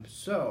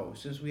So,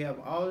 since we have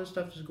all this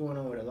stuff that's going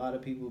on with a lot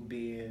of people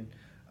being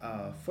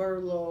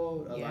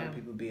furloughed, a lot Yeah. of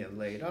people being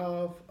laid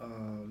off,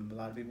 a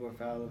lot of people are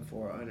filing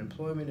for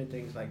unemployment and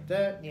things like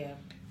that. Yeah.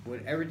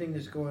 With everything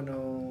that's going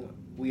on,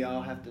 we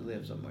all have to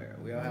live somewhere.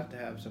 We all have to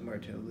have somewhere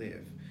to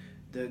live.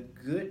 The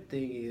good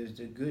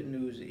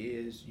news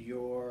is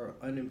your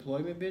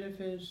unemployment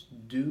benefits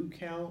do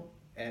count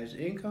as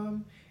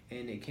income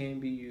and it can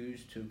be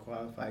used to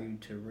qualify you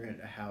to rent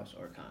a house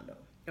or condo.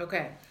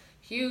 Okay.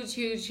 Huge,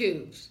 huge,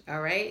 huge.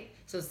 All right.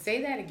 So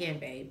say that again,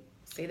 babe.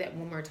 Say that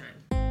one more time.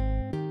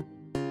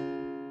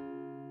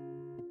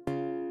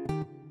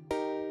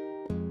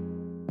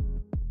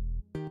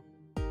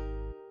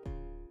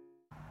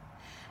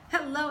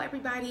 Hello,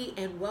 everybody,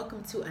 and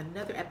welcome to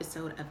another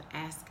episode of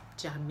Ask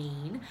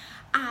Jameen.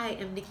 I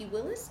am Nikki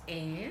Willis,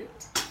 and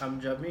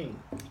I'm Jameen.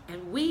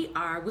 we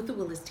are with the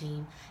Willis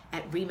team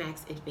at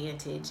Remax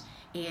Advantage.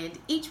 And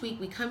each week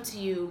we come to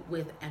you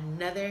with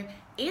another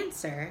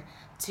answer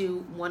to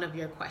one of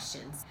your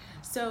questions.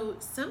 So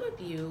some of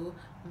you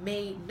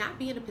may not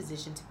be in a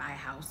position to buy a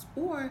house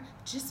or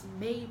just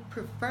may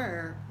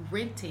prefer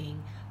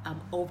renting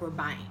over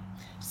buying.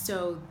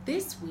 So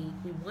this week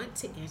we want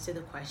to answer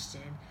the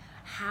question,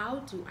 how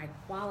do I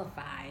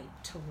qualify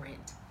to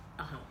rent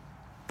a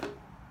home?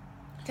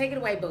 Take it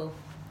away, boo.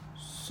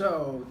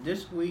 So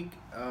this week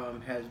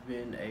has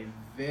been a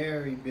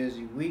very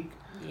busy week.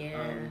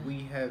 Yeah.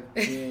 We have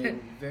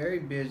been very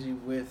busy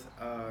with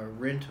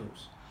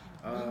rentals.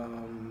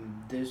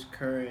 This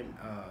current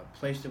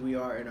place that we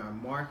are in our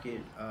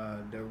market,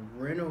 the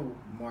rental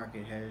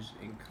market has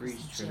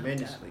increased It's jumped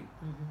tremendously.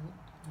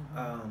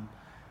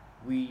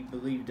 We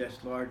believe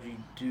that's largely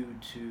due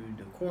to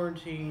the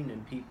quarantine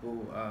and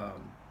people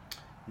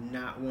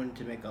not wanting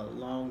to make a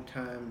long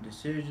time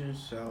decision.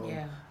 So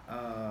Yeah.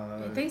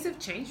 And things have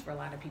changed for a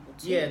lot of people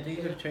too. yeah,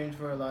 things have changed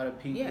for a lot of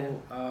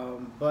people.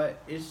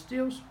 But it's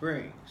still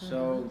spring,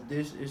 so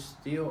this is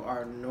still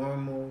our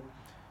normal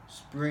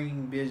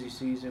spring busy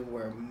season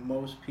where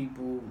most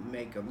people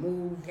make a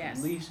move.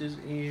 Yes. Leases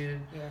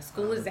in. Yeah,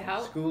 school is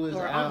out. School is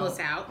or out.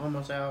 almost out.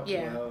 Almost out.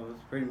 Yeah. Well,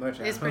 it's pretty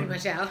much out. It's pretty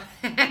much out.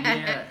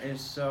 Yeah, and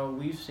so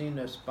we've seen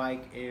a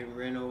spike in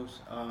rentals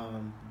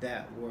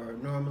that were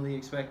normally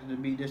expected to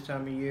be this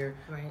time of year,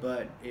 Right.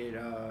 but it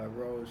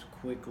rose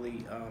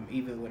quickly,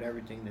 even with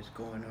everything that's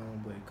going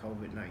on with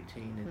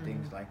COVID-19 and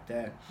things like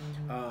that.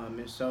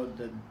 And so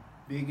the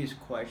biggest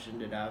question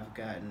that I've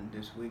gotten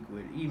this week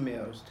with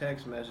emails,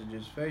 text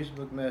messages,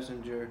 Facebook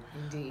Messenger,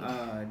 Indeed.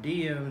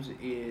 DMs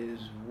is,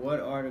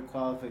 what are the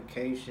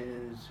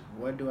qualifications?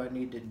 What do I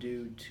need to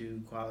do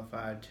to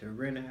qualify to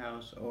rent a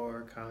house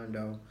or a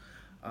condo?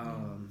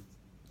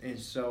 And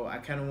so I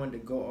kind of wanted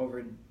to go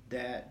over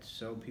that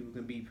so people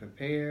can be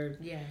prepared.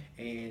 Yeah.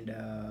 And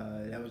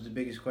that was the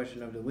biggest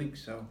question of the week.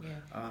 So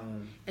Yeah.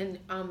 And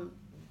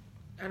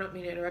I don't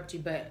mean to interrupt you,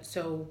 but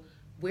so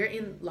we're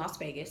in Las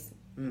Vegas,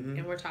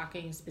 and we're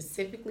talking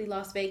specifically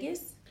Las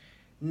Vegas.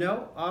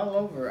 No, all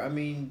over. I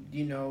mean,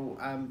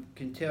 I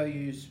can tell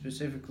you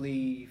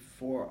specifically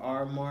for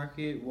our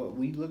market what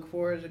we look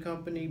for as a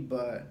company,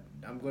 but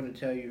I'm going to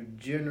tell you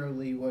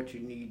generally what you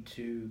need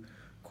to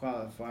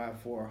qualify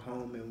for a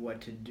home and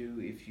what to do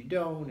if you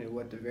don't and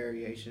what the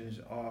variations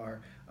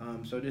are.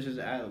 So this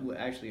will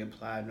actually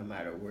apply no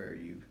matter where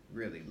you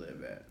really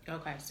live at.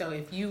 Okay, so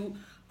if you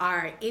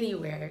are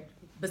anywhere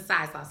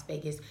besides Las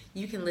Vegas,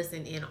 you can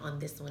listen in on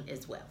this one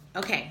as well.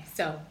 Okay,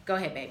 so go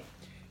ahead, babe.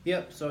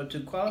 Yep, so to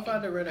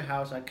qualify to rent a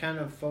house, I kind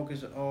of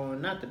focus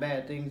on, not the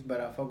bad things, but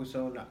I focus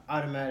on the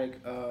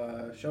automatic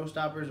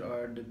showstoppers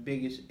or the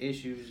biggest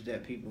issues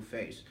that people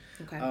face.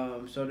 Okay.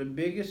 So the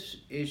biggest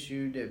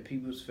issue that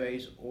people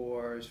face,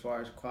 or as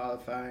far as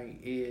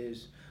qualifying,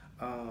 is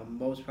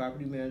most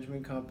property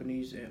management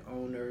companies and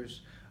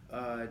owners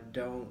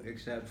don't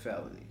accept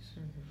felonies.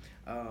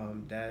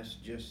 That's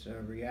just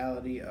a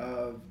reality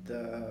of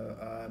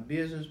the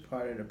business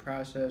part of the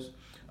process.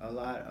 A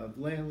lot of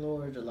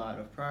landlords, a lot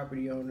of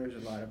property owners,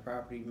 a lot of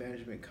property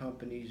management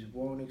companies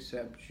won't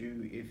accept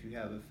you if you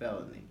have a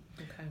felony.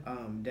 Okay.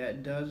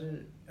 That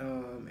doesn't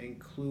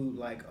include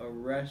like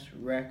arrest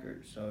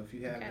records. So if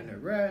you have Okay. an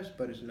arrest,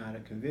 but it's not a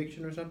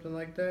conviction or something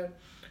like that,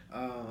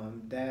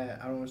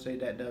 that I don't want to say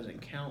that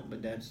doesn't count,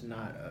 but that's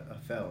not a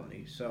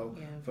felony. So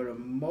Yeah. for the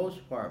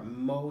most part,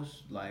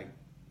 most like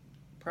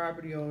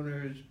property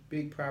owners,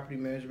 big property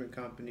management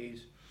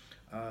companies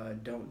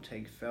don't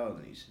take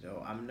felonies.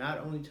 So I'm not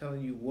only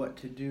telling you what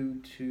to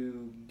do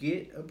to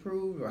get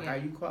approved or how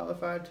you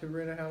qualify to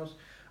rent a house,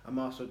 I'm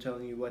also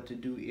telling you what to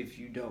do if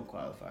you don't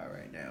qualify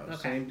right now. Okay.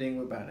 Same thing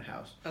with buying a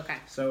house. Okay.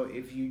 So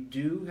if you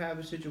do have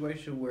a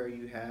situation where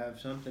you have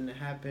something that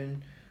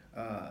happened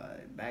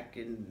back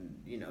in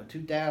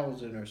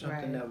 2000 or something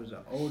Right. that was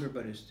older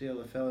but it's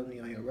still a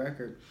felony on your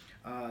record,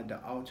 the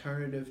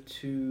alternative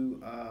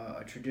to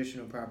a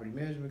traditional property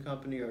management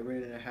company or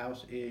renting a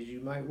house is you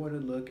might want to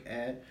look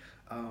at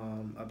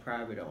a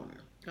private owner.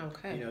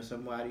 Okay.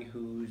 Somebody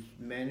who's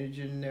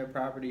managing their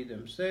property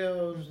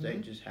themselves. They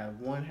just have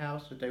one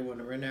house that they want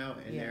to rent out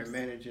and they're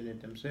managing it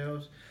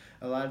themselves.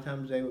 a lot of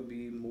times they would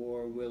be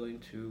more willing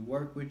to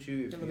work with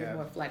you if A little you bit have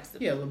more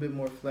flexible. yeah, a little bit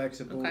more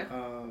flexible. Okay.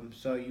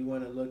 So you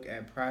want to look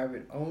at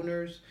private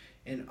owners,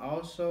 and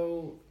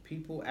also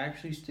people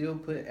actually still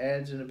put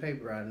ads in the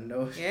paper. I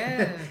know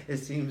Yeah. it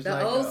seems The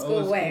like old an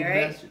school way,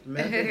 right?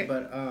 method,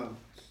 but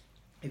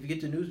if you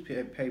get the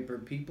newspaper,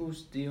 people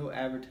still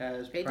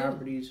advertise They do.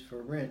 properties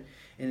for rent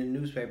in the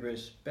newspaper,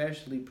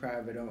 especially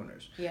private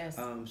owners. Yes.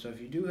 So if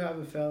you do have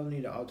a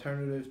felony, the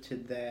alternative to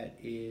that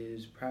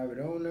is private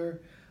owner.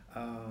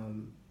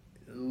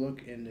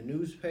 Look in the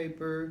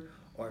newspaper,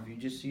 or if you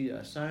just see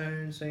a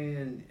sign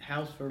saying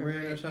house for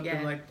rent or something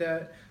Yeah. like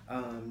that,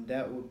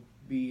 that would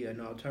be an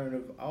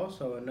alternative.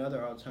 Also,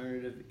 another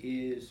alternative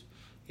is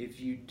if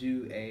you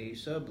do a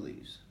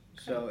sublease.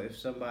 So if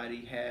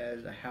somebody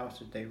has a house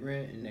that they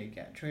rent and they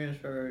got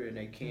transferred and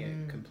they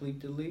can't complete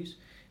the lease,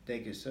 they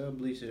can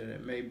sublease it, and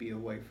it may be a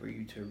way for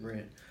you to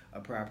rent a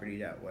property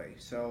that way.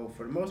 So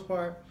for the most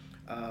part,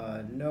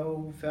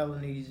 no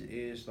felonies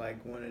is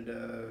like one of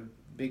the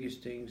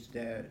biggest things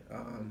that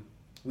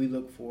we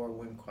look for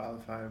when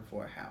qualifying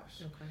for a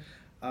house. Okay.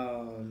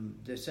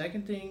 The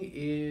second thing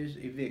is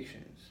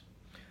evictions.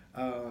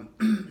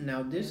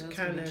 Now this That's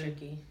kind gonna of be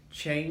tricky.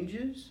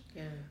 changes.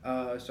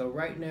 Yeah. So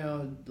right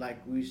now,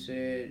 like we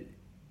said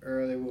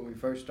earlier when we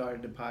first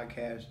started the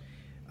podcast,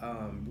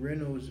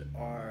 rentals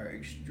are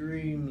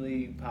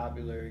extremely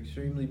popular,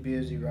 extremely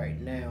busy right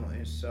now,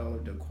 and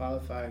so the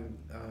qualifying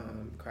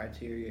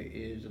criteria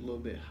is a little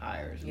bit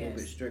higher, it's a little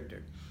bit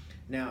stricter.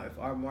 Now, if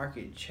our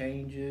market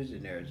changes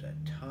and there's a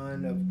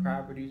ton of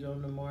properties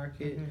on the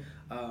market,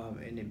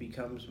 and it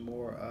becomes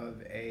more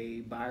of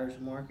a buyer's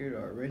market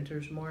or a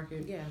renter's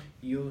market,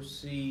 you'll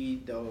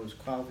see those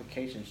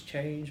qualifications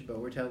change. But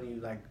we're telling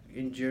you, like,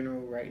 in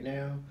general right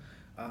now,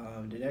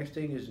 the next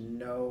thing is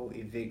no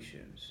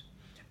evictions.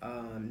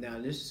 Now,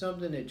 this is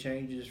something that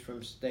changes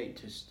from state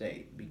to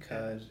state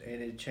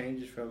and it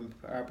changes from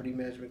property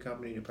management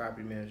company to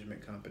property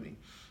management company.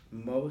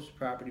 Most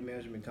property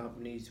management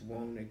companies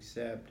won't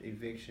accept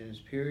evictions,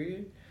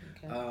 period.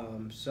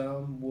 Okay.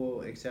 Some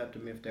will accept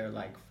them if they're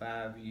like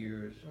 5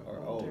 years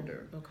or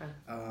older. Okay.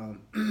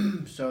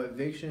 So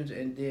evictions,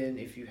 and then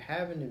if you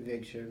have an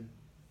eviction,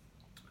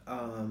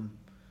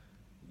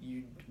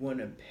 you want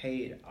to pay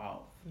it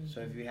off. So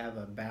if you have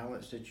a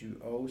balance that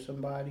you owe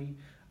somebody,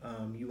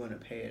 you want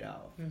to pay it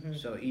off.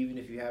 So even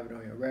if you have it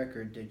on your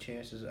record, the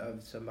chances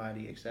of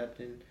somebody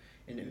accepting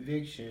an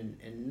eviction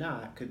and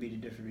not could be the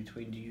difference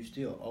between do you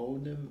still owe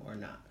them or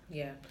not.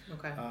 Yeah.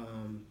 Okay.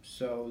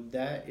 So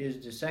that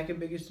is the second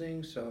biggest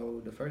thing.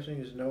 So the first thing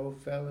is no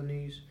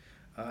felonies.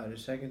 The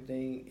second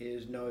thing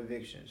is no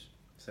evictions.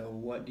 So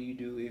what do you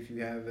do if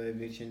you have an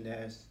eviction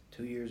that's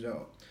 2 years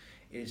old?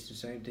 It's the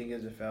same thing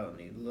as a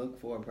felony. Look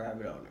for a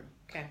private owner.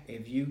 Okay.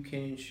 If you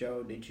can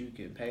show that you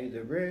can pay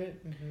the rent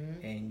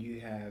and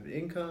you have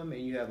income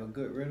and you have a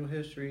good rental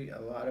history, a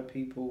lot of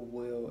people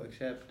will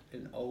accept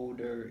an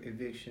older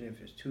eviction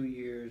if it's 2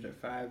 years or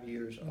 5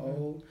 years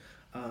old.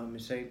 The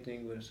same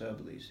thing with a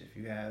sublease. If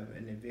you have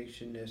an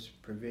eviction that's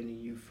preventing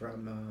you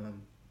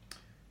from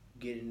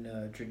getting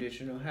a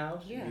traditional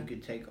house, you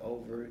could take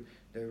over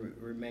the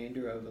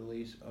remainder of the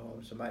lease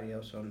on somebody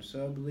else on the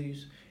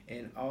sublease.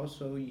 And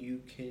also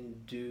you can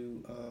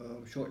do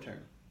short term.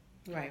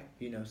 Right.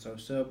 So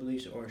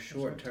sublease or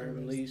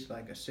short-term lease,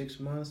 like a 6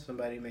 months.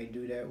 Somebody may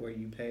do that where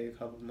you pay a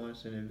couple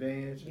months in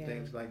advance and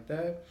things like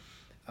that.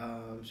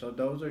 So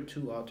those are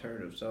two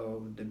alternatives.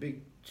 So the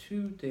big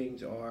two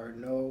things are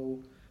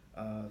no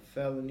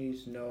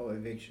felonies, no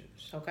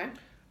evictions. Okay.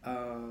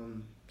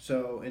 And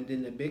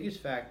then the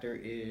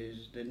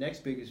next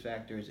biggest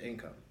factor is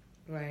income.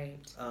 Right.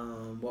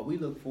 What we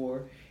look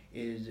for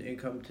is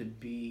income to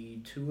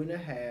be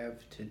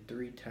 2.5 to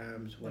 3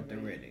 times what the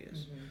rent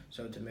is.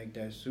 So to make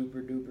that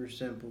super duper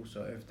simple,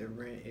 so if the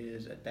rent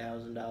is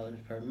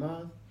 $1,000 per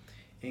month,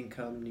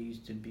 income needs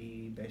to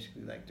be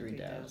basically like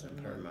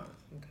 $3,000 per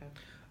month. Okay.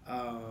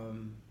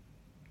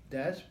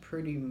 That's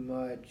pretty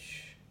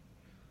much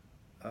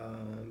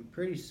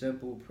pretty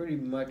simple, pretty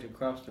much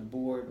across the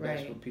board.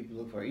 That's what people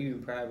look for.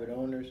 Even private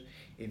owners,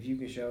 if you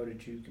can show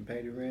that you can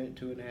pay the rent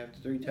 2.5 to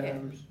 3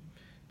 times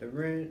the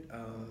rent,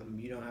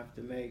 you don't have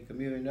to make $1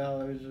 million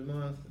a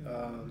month.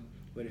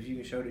 But if you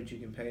can show that you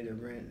can pay the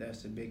rent,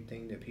 that's the big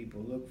thing that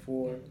people look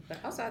for.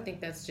 But also, I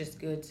think that's just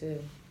good to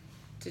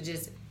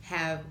just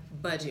have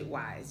budget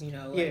wise.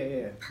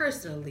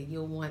 Personally, you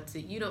don't want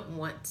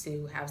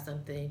to have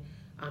something.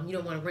 You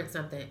don't want to rent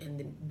something and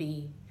then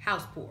be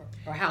house poor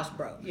or house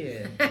broke.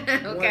 Yeah.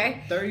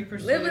 Okay.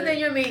 30%. Live within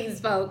your means,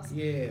 folks.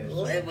 Yeah.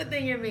 Live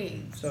within your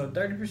means. So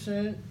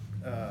 30%,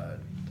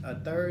 a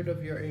third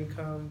of your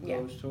income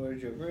goes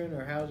towards your rent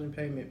or housing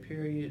payment,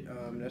 period.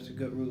 That's a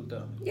good rule of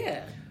thumb.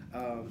 Yeah.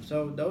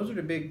 So those are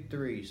the big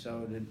three.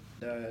 So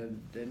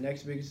the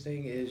next biggest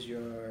thing is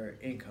your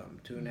income,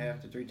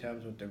 2.5 to 3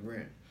 times with the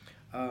rent.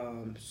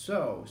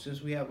 So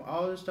since we have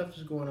all this stuff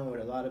that's going on with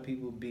a lot of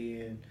people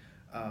being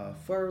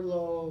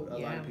furloughed, a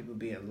lot of people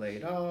being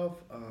laid off,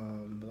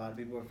 a lot of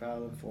people are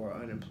filing for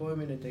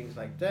unemployment and things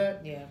like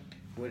that. Yeah.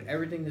 with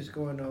everything that's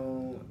going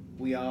on,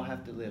 we all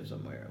have to live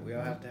somewhere. We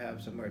all have to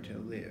have somewhere to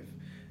live.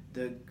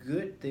 The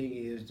good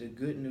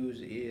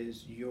news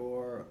is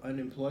your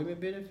unemployment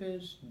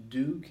benefits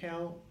do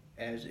count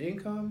as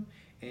income,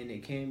 and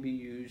it can be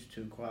used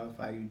to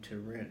qualify you to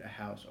rent a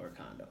house or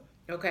condo.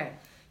 Okay.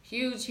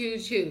 Huge,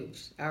 huge,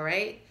 huge. All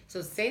right.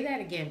 So say that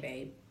again,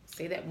 babe.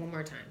 Say that one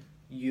more time.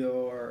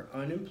 Your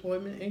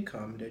unemployment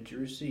income that you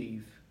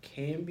receive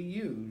can be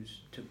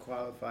used to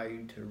qualify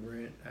you to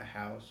rent a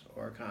house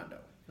or a condo.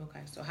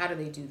 Okay. So how do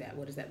they do that?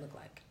 What does that look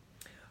like?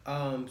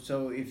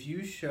 So if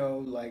you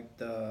show like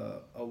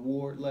the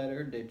award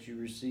letter that you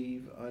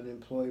receive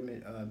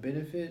unemployment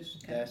benefits,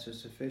 Okay. that's a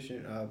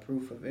sufficient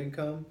proof of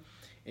income.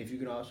 If you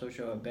can also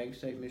show a bank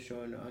statement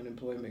showing the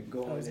unemployment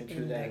going Goes into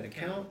in that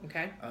account,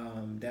 Okay.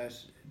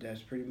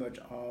 That's pretty much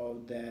all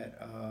that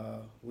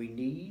we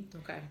need,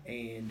 Okay.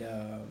 and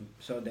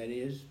so that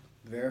is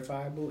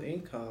verifiable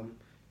income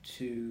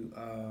to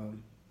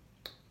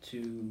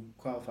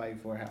qualify you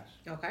for a house.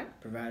 Okay.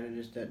 Provided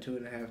it's that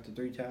 2.5 to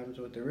 3 times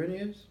what the rent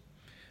is,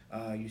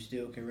 you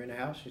still can rent a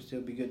house. You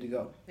still be good to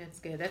go. That's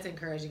good. That's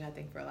encouraging, I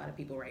think, for a lot of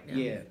people right now.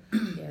 Yeah.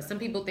 Yeah. Some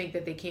people think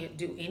that they can't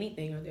do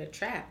anything or they're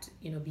trapped,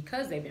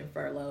 because they've been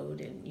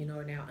furloughed and,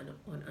 are now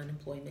on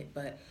unemployment.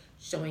 But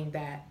showing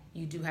that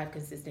you do have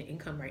consistent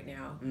income right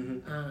now,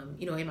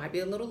 it might be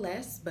a little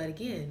less. But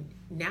again,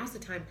 now's the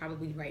time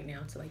probably right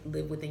now to like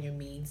live within your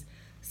means.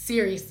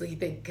 Seriously,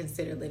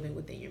 consider living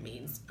within your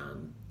means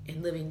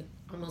and living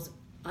almost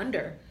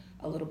under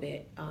a little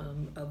bit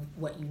of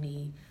what you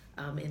need.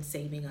 And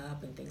saving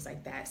up and things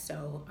like that.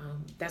 So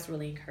that's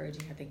really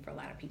encouraging, I think, for a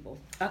lot of people.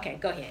 Okay,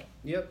 go ahead.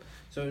 Yep.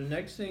 So the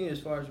next thing, as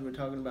far as we're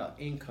talking about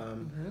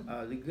income,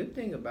 the good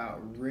thing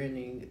about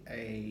renting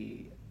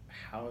a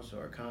house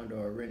or a condo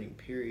or renting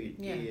period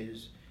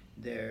is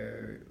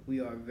we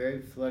are very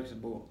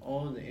flexible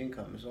on the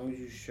income. As long as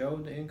you show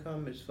the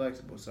income, it's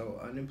flexible. So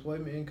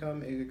unemployment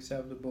income is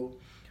acceptable.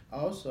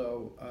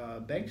 Also,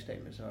 bank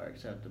statements are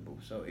acceptable.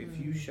 So if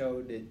you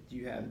show that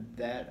you have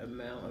that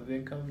amount of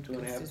income,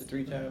 2.5 to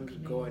 3 times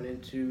going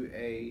into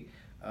a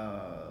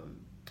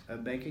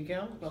bank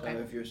account. Okay. So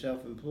if you're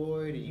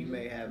self-employed and you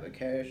may have a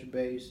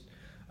cash-based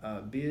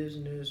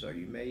business, or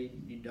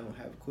you don't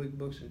have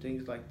QuickBooks and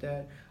things like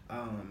that.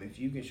 If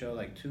you can show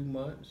like 2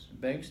 months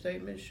bank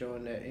statements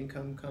showing that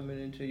income coming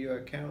into your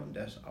account,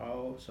 that's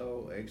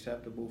also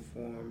acceptable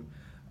form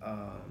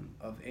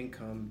of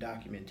income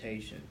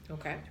documentation.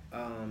 Okay.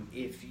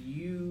 If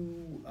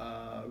you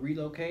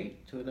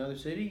relocate to another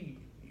city,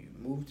 you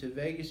move to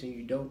Vegas and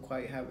you don't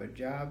quite have a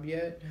job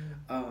yet,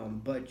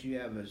 but you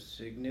have a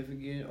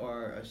significant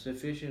or a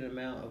sufficient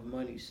amount of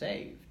money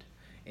saved.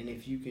 And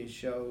if you can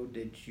show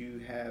that you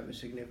have a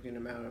significant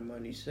amount of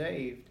money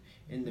saved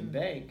in the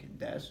bank,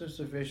 that's a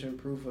sufficient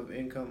proof of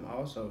income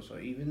also. So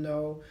even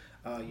though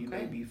you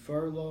may be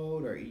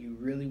furloughed, or you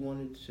really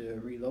wanted to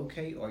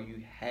relocate, or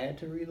you had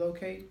to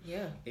relocate,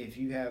 if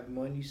you have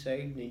money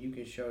saved and you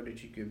can show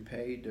that you can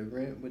pay the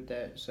rent with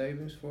that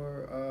savings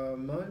for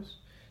months,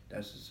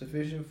 that's a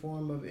sufficient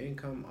form of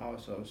income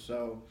also.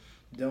 So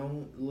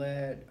don't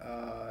let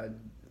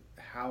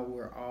how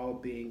we're all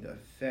being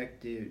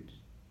affected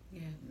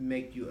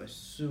make you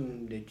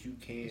assume that you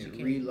can't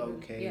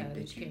relocate,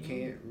 that you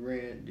can't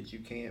rent, that you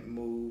can't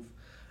move.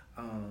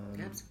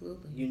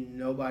 Absolutely.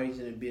 Nobody's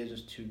in a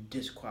business to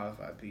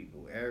disqualify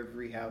people.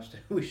 Every house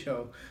that we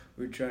show,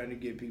 we're trying to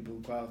get people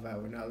qualified.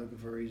 We're not looking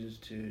for reasons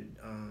to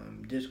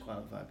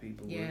disqualify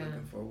people. We're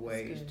looking for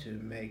ways to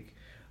make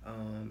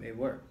it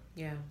work.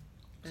 Yeah.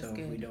 That's so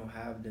good. If we don't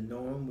have the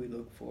norm, we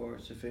look for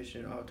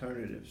sufficient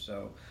alternatives.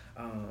 So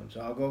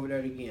I'll go over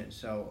that again.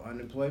 So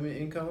unemployment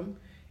income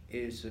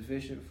is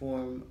sufficient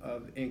form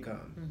of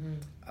income.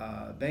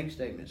 Bank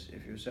statements,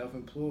 if you're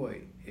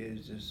self-employed,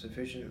 is a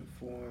sufficient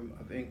form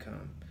of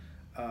income.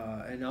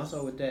 And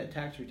also with that,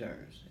 tax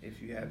returns. If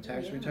you have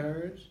tax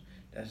returns,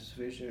 that's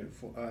sufficient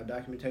for,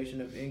 documentation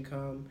of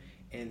income.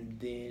 And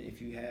then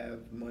if you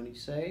have money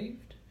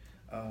saved,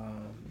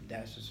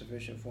 that's a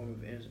sufficient form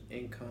of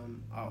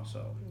income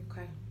also.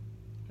 Okay,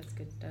 that's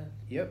good stuff.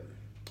 Yep.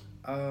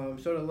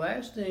 So the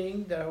last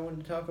thing that I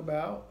wanted to talk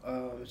about,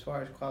 as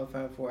far as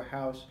qualifying for a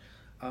house,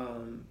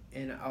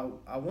 and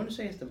I want to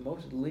say it's the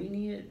most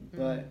lenient,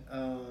 but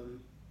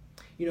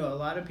a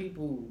lot of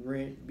people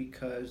rent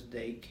because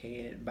they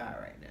can't buy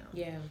right now.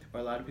 Yeah. Or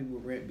a lot of people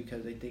rent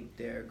because they think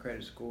their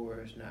credit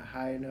score is not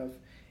high enough,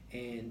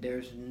 and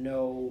there's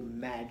no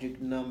magic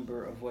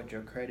number of what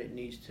your credit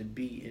needs to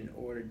be in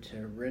order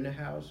to rent a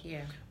house.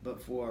 Yeah. But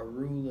for a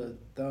rule of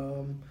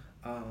thumb,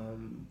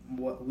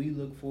 what we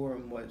look for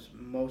and what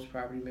most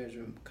property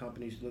management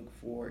companies look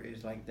for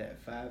is like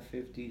that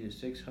 550 to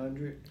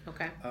 600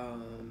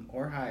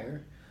 or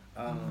higher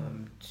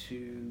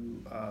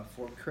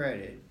for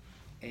credit.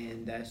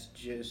 And that's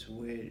just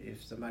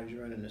if somebody's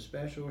running a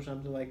special or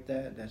something like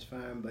that, that's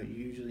fine. But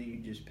usually you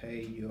just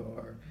pay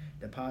your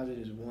deposit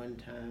is 1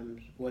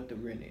 time what the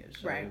rent is.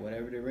 So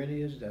whatever the rent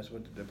is, that's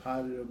what the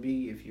deposit will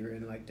be if you're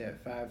in like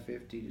that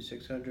 550 to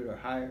 600 or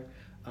higher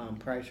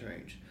price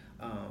range.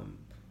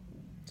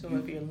 So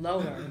if you're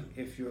lower,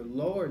 if you're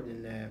lower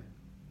than that,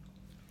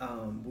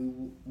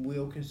 We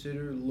will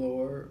consider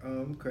lower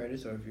credit.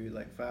 So if you're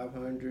like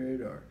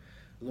 500 or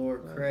lower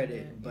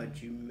credit, but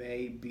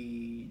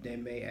they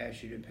may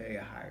ask you to pay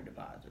a higher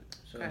deposit.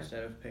 So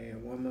instead of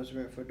paying 1 month's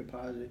rent for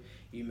deposit,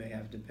 you may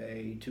have to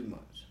pay 2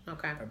 months. Or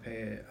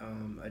pay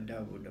a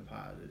double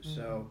deposit.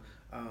 So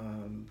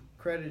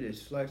credit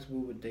is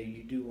flexible, but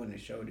you do want to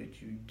show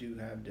that you do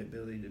have the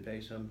ability to pay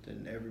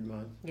something every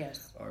month.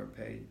 Yes. Or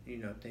pay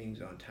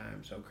things on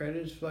time. So credit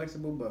is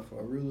flexible, but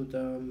for a rule of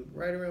thumb,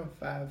 right around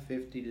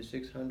 550 to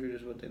 600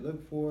 is what they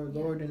look for.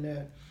 Lower than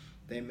that,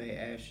 they may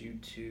ask you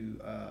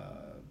to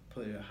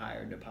put a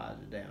higher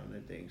deposit down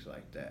and things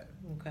like that.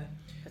 Okay,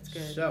 that's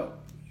good. So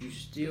you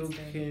still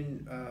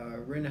can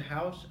rent a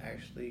house.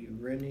 Actually,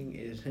 renting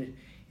is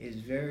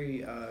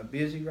very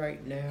busy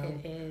right now.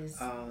 It is.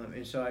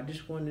 And so I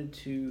just wanted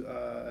to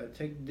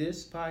take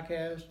this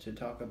podcast to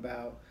talk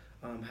about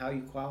how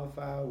you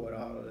qualify, what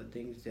all of the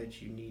things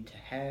that you need to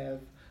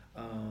have,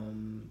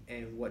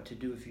 and what to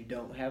do if you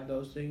don't have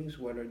those things.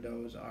 What are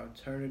those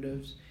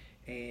alternatives?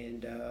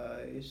 And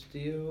it's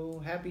still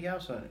happy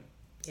house hunting.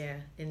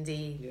 Yeah,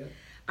 indeed. Yeah.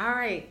 All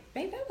right,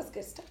 babe, that was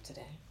good stuff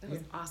today. That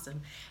was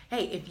awesome.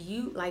 Hey, if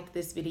you like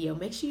this video,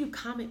 make sure you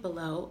comment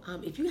below.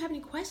 If you have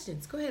any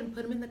questions, go ahead and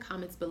put them in the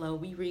comments below.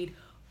 We read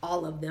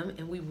all of them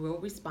and we will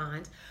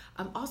respond.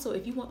 Also,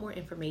 if you want more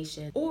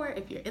information or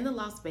if you're in the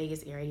Las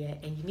Vegas area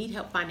and you need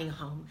help finding a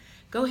home,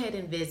 go ahead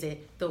and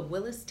visit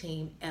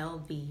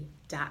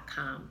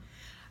thewillisteamlv.com.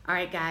 All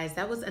right, guys,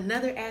 that was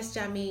another Ask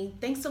Jameen.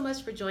 Thanks so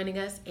much for joining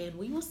us, and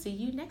we will see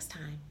you next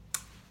time.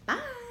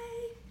 Bye.